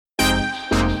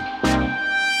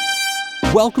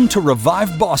Welcome to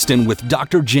Revive Boston with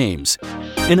Dr. Jaymz,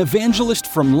 an evangelist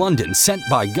from London sent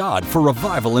by God for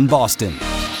revival in Boston.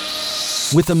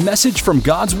 With a message from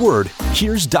God's Word,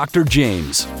 here's Dr.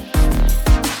 Jaymz.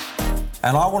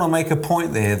 And I want to make a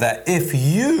point there that if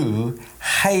you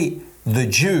hate the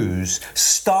Jews,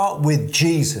 start with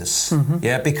Jesus,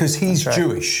 because he's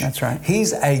Jewish. That's right.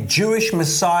 He's a Jewish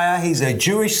Messiah. He's a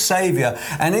Jewish Savior.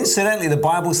 And incidentally, the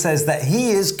Bible says that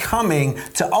he is coming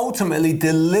to ultimately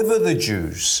deliver the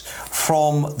Jews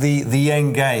from the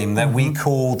end game that we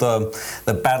call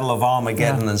the Battle of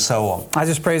Armageddon and so on. I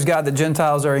just praise God that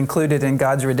Gentiles are included in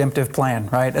God's redemptive plan,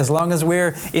 right? As long as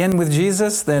we're in with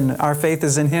Jesus, then our faith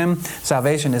is in him,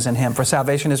 salvation is in him, for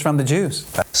salvation is from the Jews.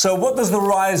 So what does the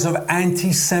rise of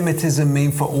anti-Semitism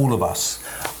mean for all of us?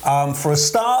 For a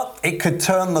start, it could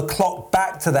turn the clock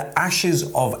back to the ashes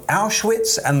of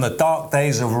Auschwitz and the dark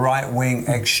days of right-wing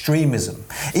extremism.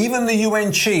 Even the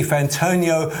UN chief,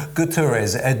 Antonio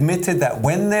Guterres, admitted that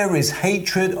when there is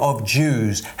hatred of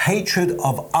Jews, hatred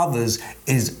of others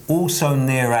is also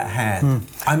near at hand.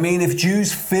 I mean, if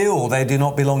Jews feel they do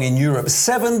not belong in Europe,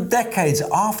 7 decades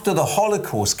after the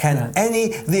Holocaust, can any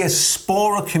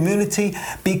diaspora community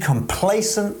be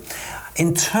complacent?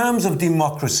 In terms of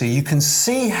democracy, you can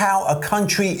see how a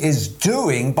country is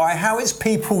doing by how its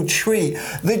people treat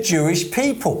the Jewish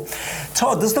people.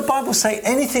 Todd, does the Bible say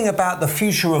anything about the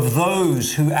future of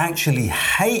those who actually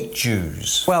hate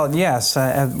Jews? Well, yes.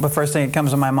 The first thing that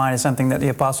comes to my mind is something that the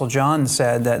Apostle John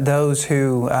said, that those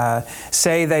who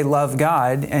say they love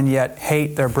God and yet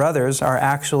hate their brothers are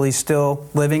actually still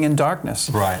living in darkness.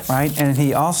 Right. And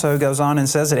he also goes on and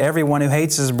says that everyone who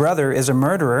hates his brother is a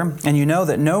murderer, and you know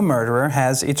that no murderer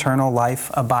has eternal life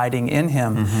abiding in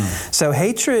him. So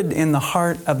hatred in the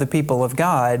heart of the people of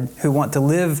God who want to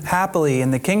live happily in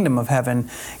the kingdom of heaven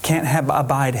can't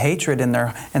abide hatred in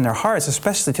their hearts,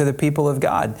 especially to the people of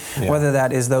God, whether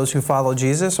that is those who follow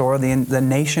Jesus or the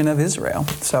nation of Israel.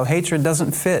 So hatred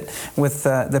doesn't fit with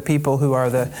the people who are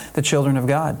the children of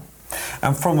God.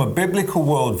 And from a biblical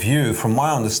worldview, from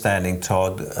my understanding,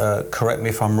 Todd, correct me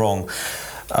if I'm wrong,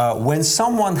 when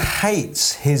someone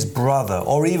hates his brother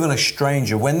or even a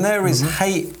stranger, when there is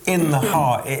hate in the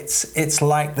heart, it's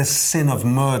like the sin of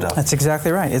murder. That's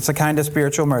exactly right. It's a kind of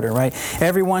spiritual murder, right?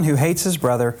 Everyone who hates his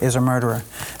brother is a murderer.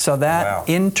 So that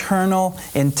internal,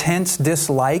 intense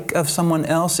dislike of someone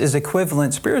else is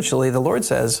equivalent spiritually, the Lord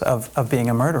says, of being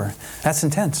a murderer. That's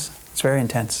intense. It's very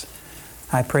intense.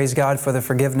 I praise God for the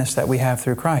forgiveness that we have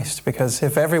through Christ, because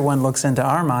if everyone looks into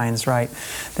our minds, right,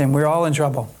 then we're all in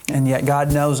trouble. And yet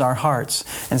God knows our hearts.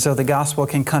 And so the gospel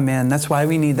can come in. That's why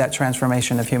we need that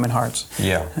transformation of human hearts.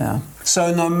 Yeah.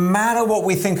 So no matter what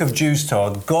we think of Jews,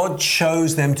 Todd, God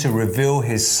chose them to reveal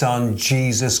his Son,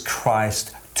 Jesus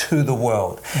Christ, to the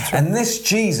world. Right. And this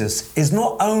Jesus is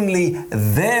not only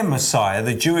their Messiah,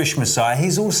 the Jewish Messiah,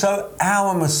 he's also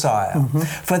our Messiah.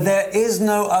 For there is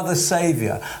no other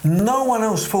Savior. No one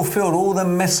else fulfilled all the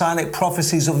messianic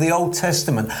prophecies of the Old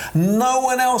Testament. No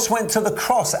one else went to the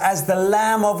cross as the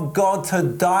Lamb of God to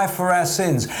die for our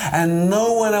sins. And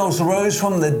no one else rose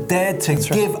from the dead to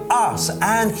give us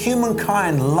and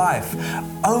humankind life.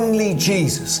 Only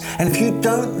Jesus. And if you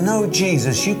don't know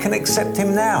Jesus, you can accept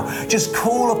him now. Just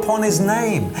call upon his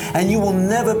name and you will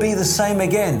never be the same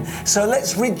again. So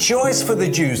let's rejoice for the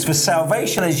Jews, for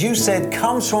salvation, as you said,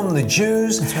 comes from the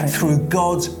Jews through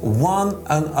God's one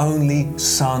and only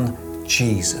Son,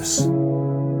 Jesus.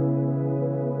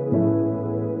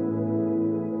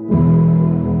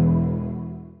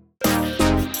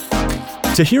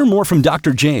 To hear more from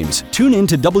Dr. Jaymz, tune in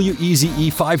to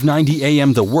WEZE 590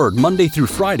 AM The Word Monday through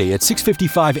Friday at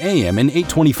 6:55 AM and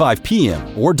 8:25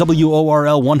 PM, or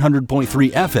WORL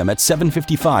 100.3 FM at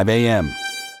 7:55 AM.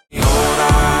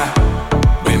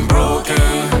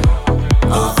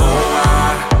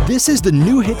 This is the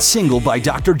new hit single by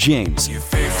Dr. Jaymz. You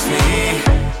fix me,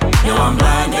 no, I'm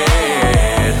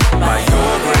blinded by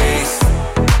your grace.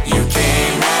 You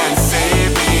came and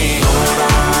saved me.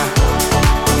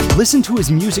 Listen to his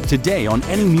music today on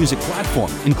any music platform,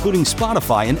 including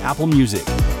Spotify and Apple Music.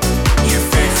 You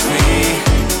fix me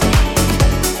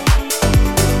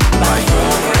by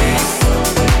your grace.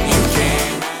 You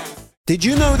came. Did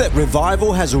you know that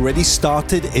revival has already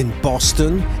started in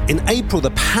Boston? In April,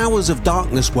 the powers of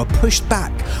darkness were pushed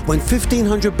back when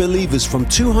 1,500 believers from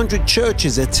 200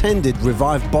 churches attended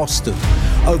Revive Boston.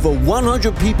 Over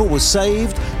 100 people were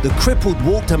saved, the crippled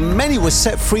walked, and many were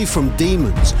set free from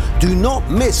demons. Do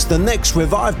not miss the next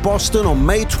Revive Boston on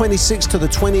May 26th to the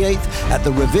 28th at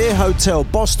the Revere Hotel,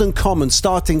 Boston Commons,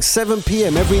 starting 7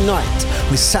 p.m. every night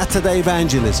with Saturday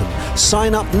evangelism.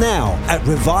 Sign up now at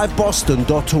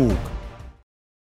reviveboston.org.